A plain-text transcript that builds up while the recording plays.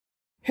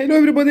Hello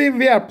everybody,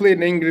 we are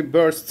playing Angry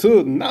Birds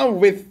 2 now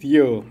with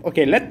you.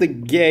 Okay, let the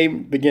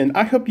game begin.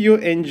 I hope you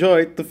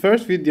enjoyed the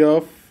first video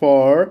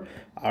for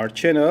our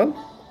channel.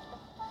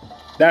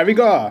 There we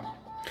go.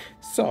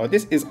 So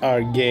this is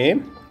our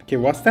game. Okay,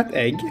 what's that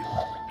egg?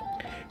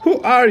 Who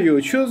are you?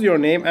 Choose your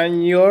name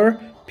and your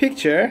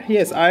picture.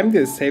 Yes, I'm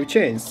this. Save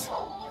change.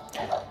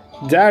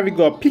 There we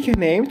go. Pick a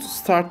name to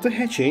start the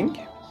hatching.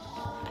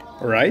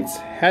 Alright.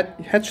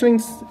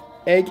 Hatchling's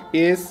egg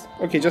is...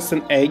 okay, just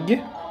an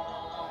egg.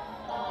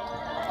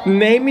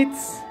 Name it.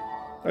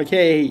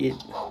 Okay.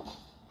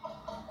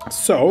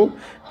 So,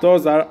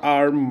 those are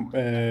our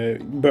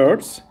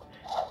birds.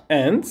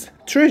 And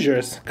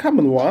treasures.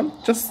 Common one.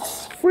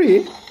 Just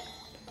free.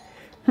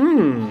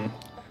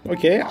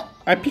 Okay.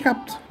 I pick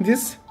up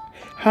this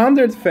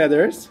 100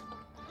 feathers.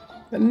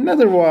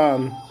 Another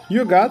one.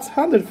 You got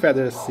 100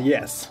 feathers.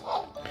 Yes.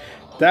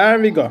 There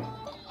we go.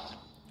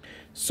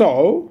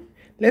 So,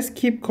 let's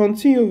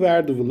continue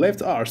where we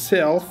left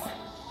ourselves.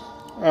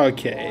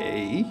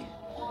 Okay.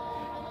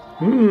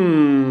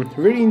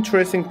 Very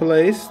interesting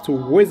place to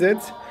visit.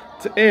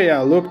 The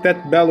area. Look,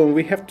 that balloon.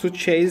 We have to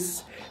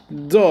chase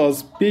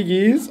those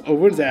piggies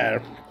over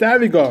there. There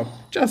we go.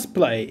 Just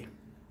play.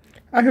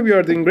 I hope you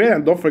are doing great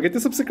and don't forget to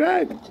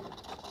subscribe.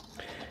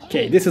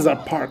 Okay, this is our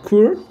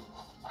parkour.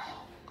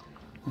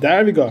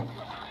 There we go.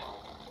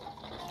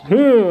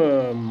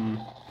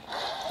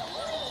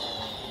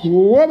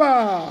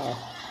 Whoa!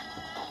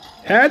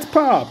 Head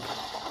pop.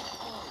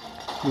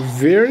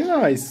 Very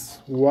nice.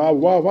 Wow,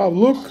 wow, wow.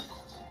 Look.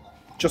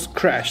 Just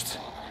crashed.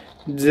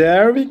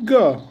 There we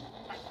go.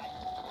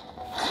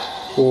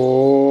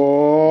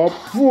 Oh,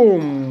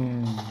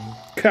 boom.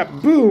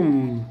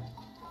 Kaboom.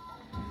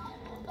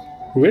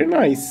 Very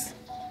nice.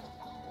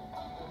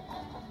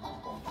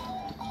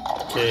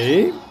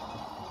 Okay.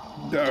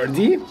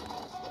 Dirty.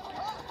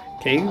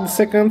 Okay, the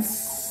second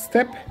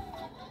step.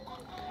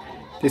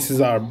 This is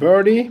our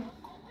birdie.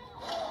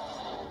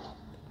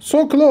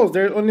 So close.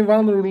 There's only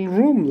one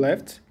room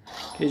left.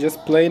 Okay,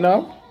 just play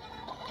now.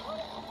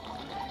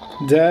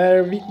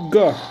 There we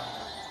go.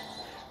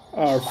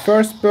 Our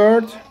first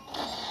bird.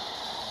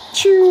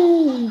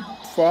 Choo!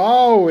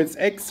 Wow, it's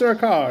extra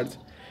card.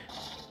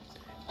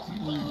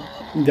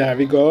 There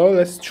we go.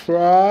 Let's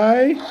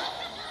try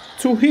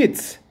 2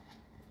 hits.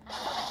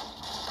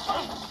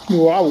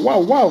 Wow, wow,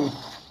 wow.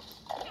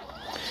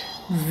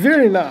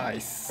 Very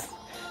nice.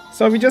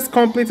 So we just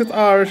completed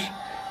our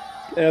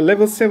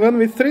level 7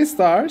 with 3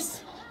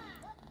 stars.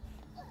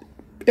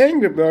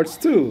 Angry Birds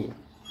 2.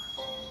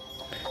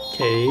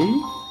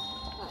 Okay.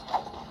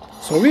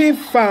 So we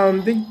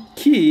found the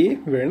key.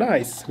 Very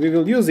nice. We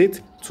will use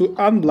it to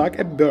unblock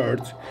a bird.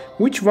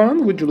 Which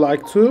one would you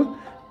like to?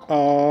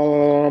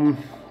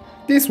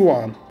 This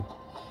one.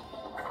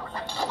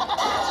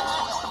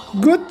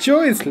 Good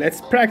choice.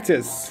 Let's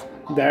practice.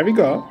 There we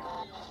go.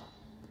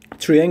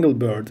 Triangle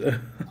bird.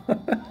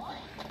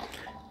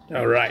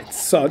 Alright,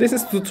 so this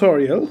is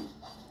tutorial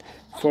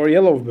for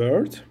yellow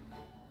bird.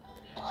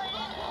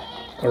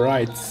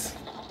 Alright.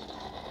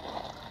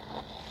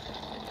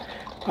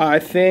 I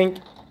think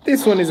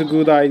this one is a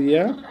good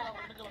idea.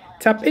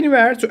 Tap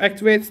anywhere to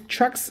activate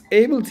Chuck's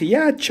ability.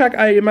 Yeah, Chuck,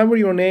 I remember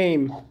your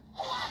name.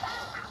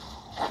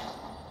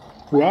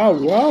 Wow,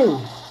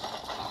 wow.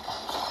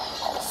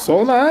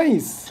 So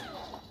nice.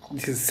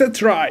 This is a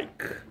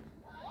strike.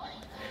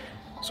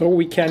 So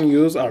we can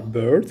use our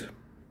bird.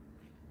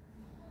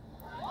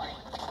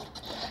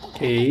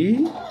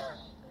 Okay.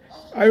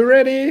 Are you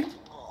ready?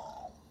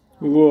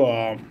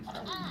 Whoa.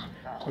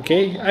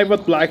 Okay, I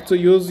would like to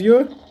use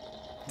you.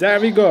 There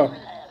we go.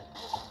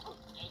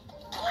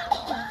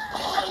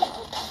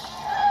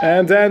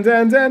 And then.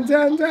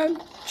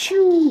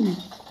 Choo.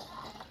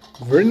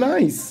 Very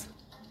nice.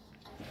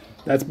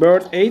 That's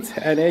bird 8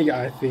 and egg,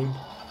 I think.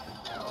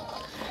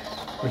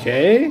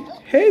 Okay.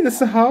 Hey,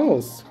 that's a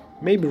house.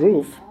 Maybe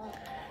roof.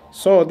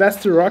 So that's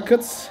the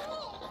rockets.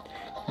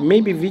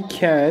 Maybe we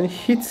can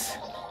hit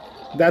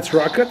that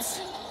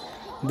rockets.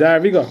 There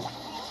we go.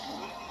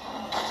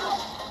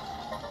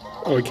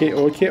 Okay.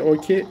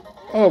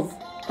 Oh.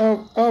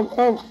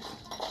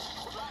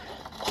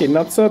 Okay,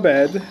 not so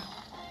bad.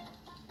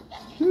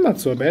 Not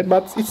so bad,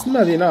 but it's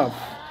not enough.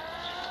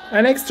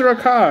 An extra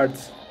card.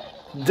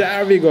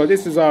 There we go.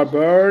 This is our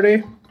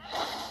birdie.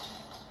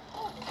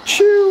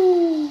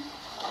 Choo!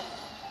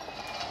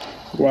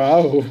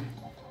 Wow.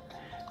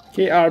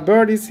 Okay, our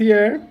bird is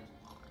here.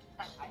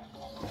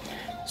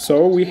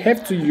 So we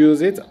have to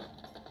use it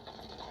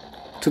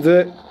to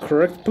the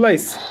correct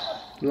place.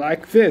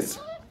 Like this.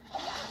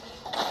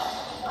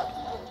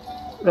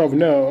 Oh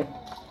no.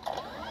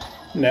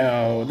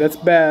 No, that's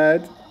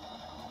bad.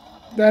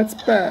 That's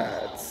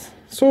bad.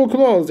 So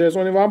close. There's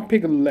only one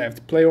pig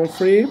left. Play on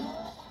free.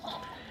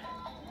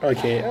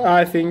 Okay,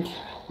 I think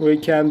we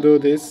can do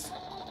this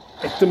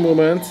at the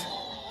moment.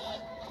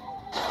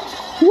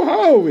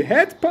 Wow,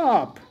 head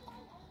pop.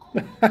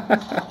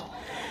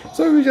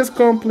 So we just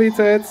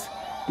completed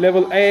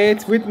level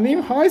 8 with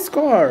new high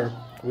score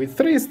with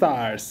 3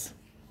 stars.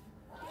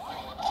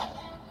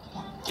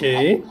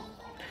 Okay.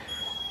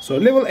 So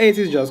level 8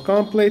 is just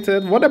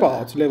completed. What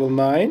about level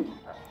 9?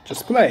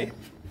 Just play.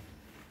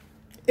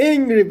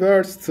 Angry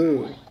Birds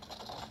 2.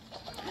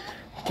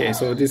 Okay,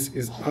 so this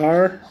is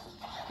our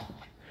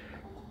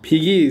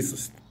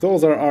piggies.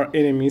 Those are our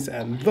enemies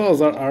and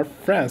those are our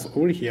friends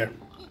over here.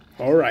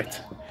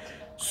 Alright.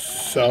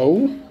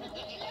 So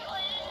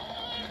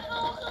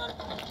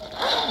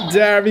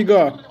there we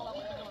go.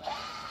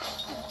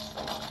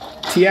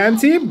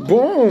 TNT,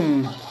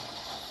 boom.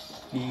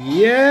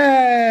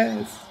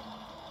 Yes.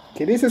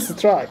 Okay, this is a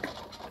strike.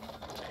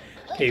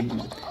 Okay,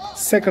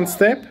 second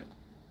step.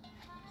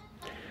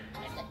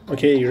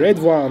 Okay, red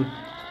one.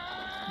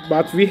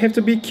 But we have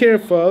to be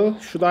careful.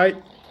 Should I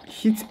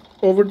hit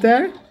over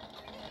there?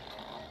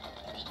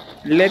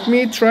 Let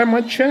me try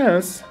my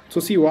chance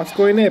to see what's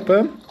going to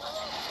happen.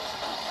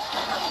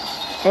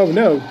 Oh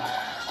no.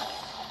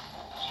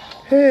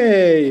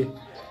 Hey,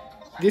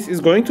 this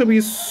is going to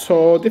be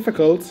so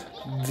difficult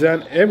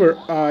than ever,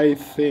 I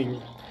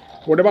think.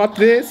 What about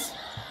this?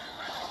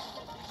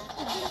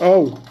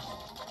 Oh,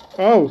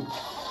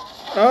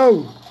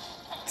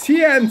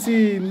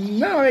 TNT,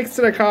 now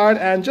extra card,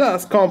 and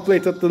just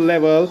completed the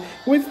level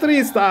with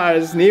 3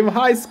 stars, new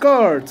high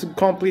score to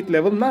complete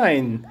level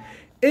 9.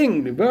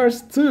 Angry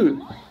Birds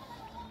 2.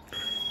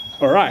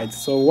 Alright,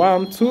 so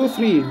 1, 2,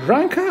 3,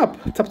 rank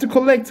up. Tap to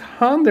collect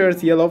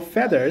 100 yellow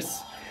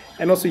feathers.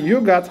 And also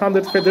you got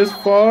 100 feathers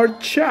for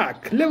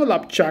Chuck. Level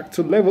up Chuck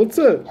to level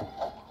 2.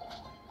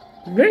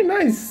 Very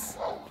nice.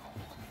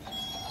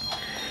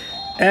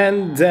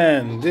 And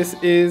then this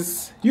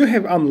is, you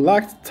have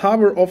unlocked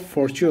Tower of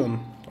Fortune.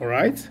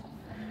 Alright.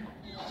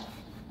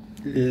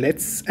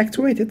 Let's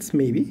activate it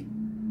maybe.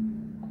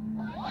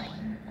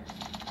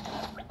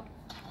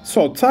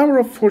 So Tower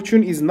of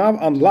Fortune is now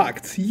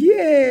unlocked.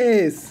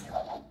 Yes.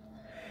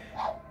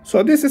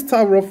 So this is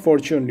Tower of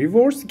Fortune.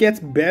 Rewards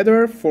get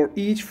better for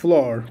each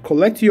floor.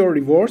 Collect your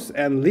rewards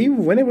and leave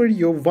whenever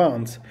you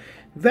want.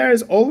 There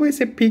is always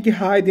a pig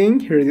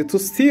hiding ready to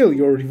steal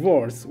your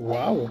rewards.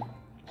 Wow.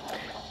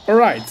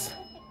 Alright.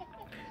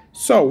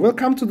 So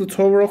welcome to the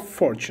Tower of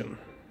Fortune.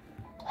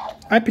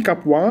 I pick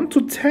up 1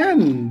 to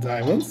 10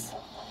 diamonds.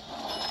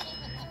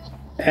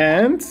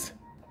 And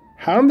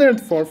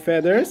 104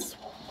 feathers.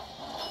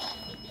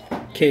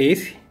 Okay.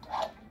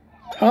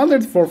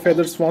 104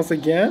 feathers once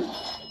again.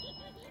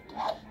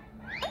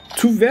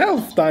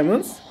 12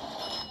 diamonds.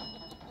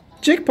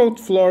 Jackpot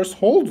floors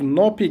hold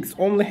no pigs,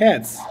 only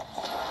heads.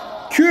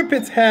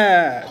 Cupid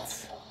head.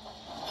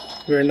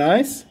 Very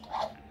nice.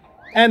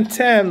 And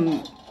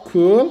 10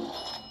 cool.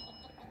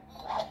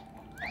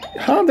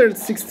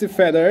 160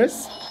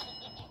 feathers.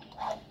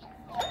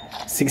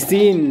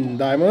 16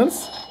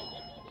 diamonds.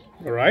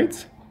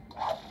 Alright.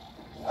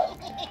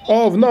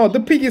 Oh no, the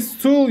pig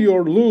stole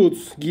your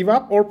loot. Give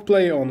up or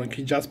play on.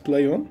 Okay, just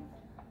play on.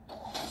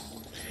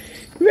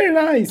 Very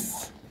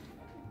nice.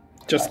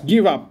 Just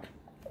give up.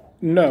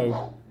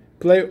 No.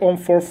 Play on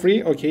for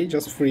free. Okay,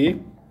 just free.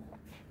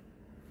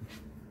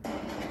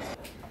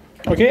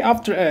 Okay,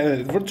 after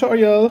a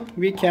tutorial,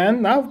 we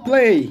can now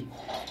play.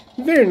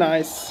 Very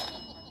nice.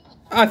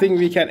 I think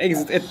we can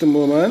exit at the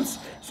moment.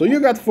 So you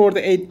got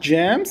 48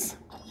 gems.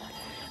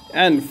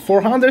 And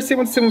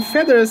 477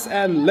 feathers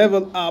and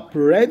level up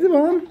red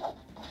one.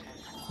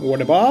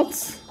 What about?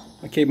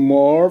 Okay,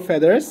 more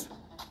feathers.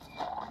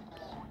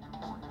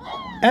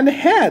 And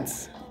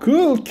heads.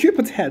 Cool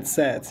Cupid head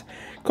set.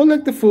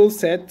 Collect the full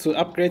set to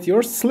upgrade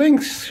your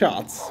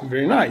slingshots.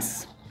 Very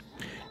nice.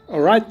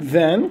 Alright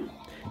then.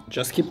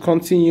 Just keep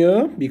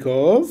continue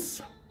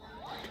because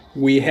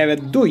we have a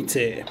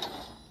duty.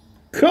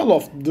 Call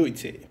of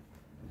Duty.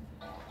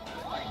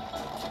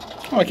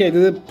 Okay,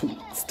 the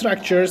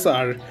structures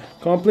are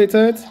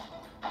completed.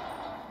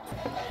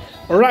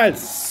 Alright,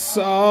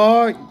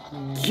 so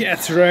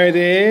get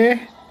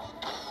ready.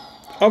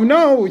 Oh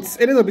no, it's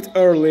a little bit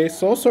early.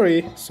 So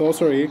sorry, so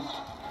sorry.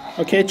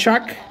 Okay,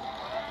 Chuck.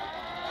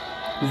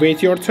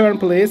 Wait your turn,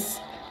 please.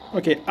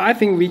 Okay, I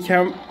think we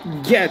can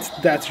get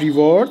that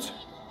reward.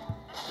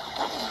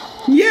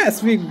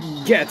 Yes, we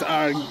get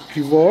our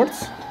reward.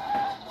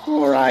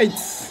 Alright.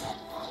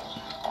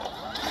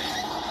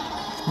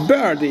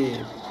 Birdie.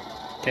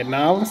 Okay,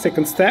 now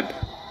second step.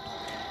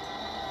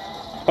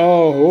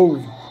 Oh,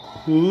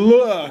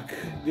 look.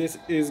 This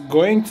is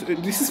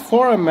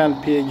for a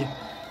man pig.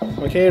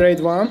 Okay, red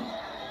one.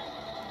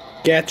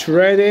 Get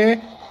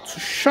ready to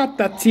shot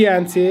that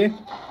TNT.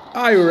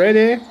 Are you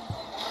ready?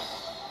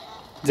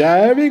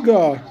 There we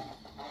go.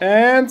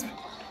 And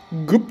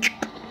goop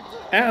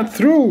and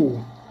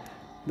through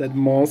that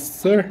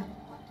monster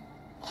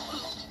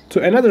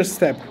to another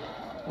step.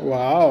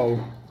 Wow.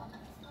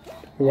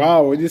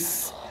 Wow,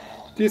 this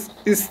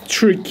is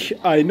trick,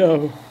 I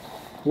know.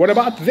 What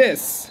about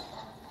this?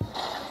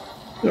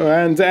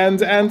 And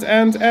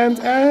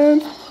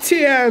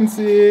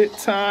TNT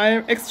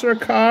time, extra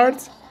card.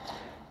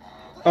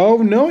 Oh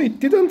no, it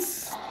didn't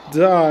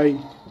die.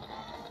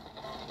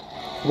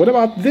 What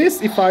about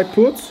this if I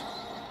put?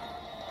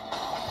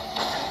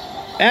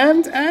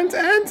 And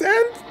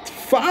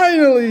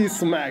finally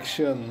some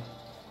action.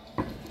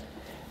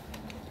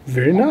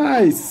 Very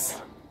nice.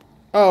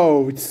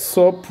 Oh, it's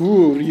so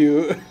poor,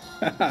 you.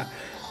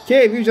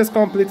 Okay, we just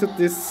completed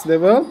this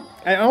level.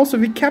 And also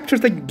we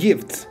captured a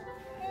gift.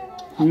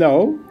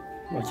 No.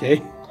 Okay.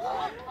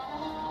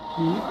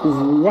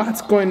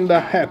 What's going to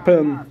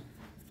happen?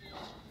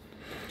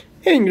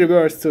 Angry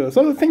Birds 2.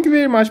 So thank you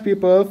very much,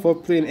 people, for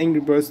playing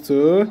Angry Birds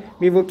 2.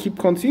 We will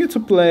continue to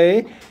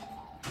play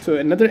to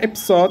another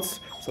episodes.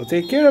 So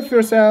take care of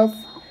yourself.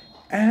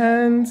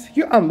 And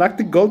you unlock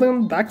the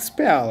golden duck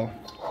spell.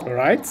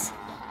 Alright?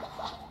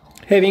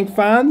 Having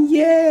fun?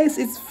 Yes,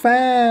 it's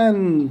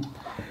fun.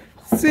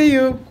 See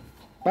you.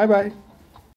 Bye bye.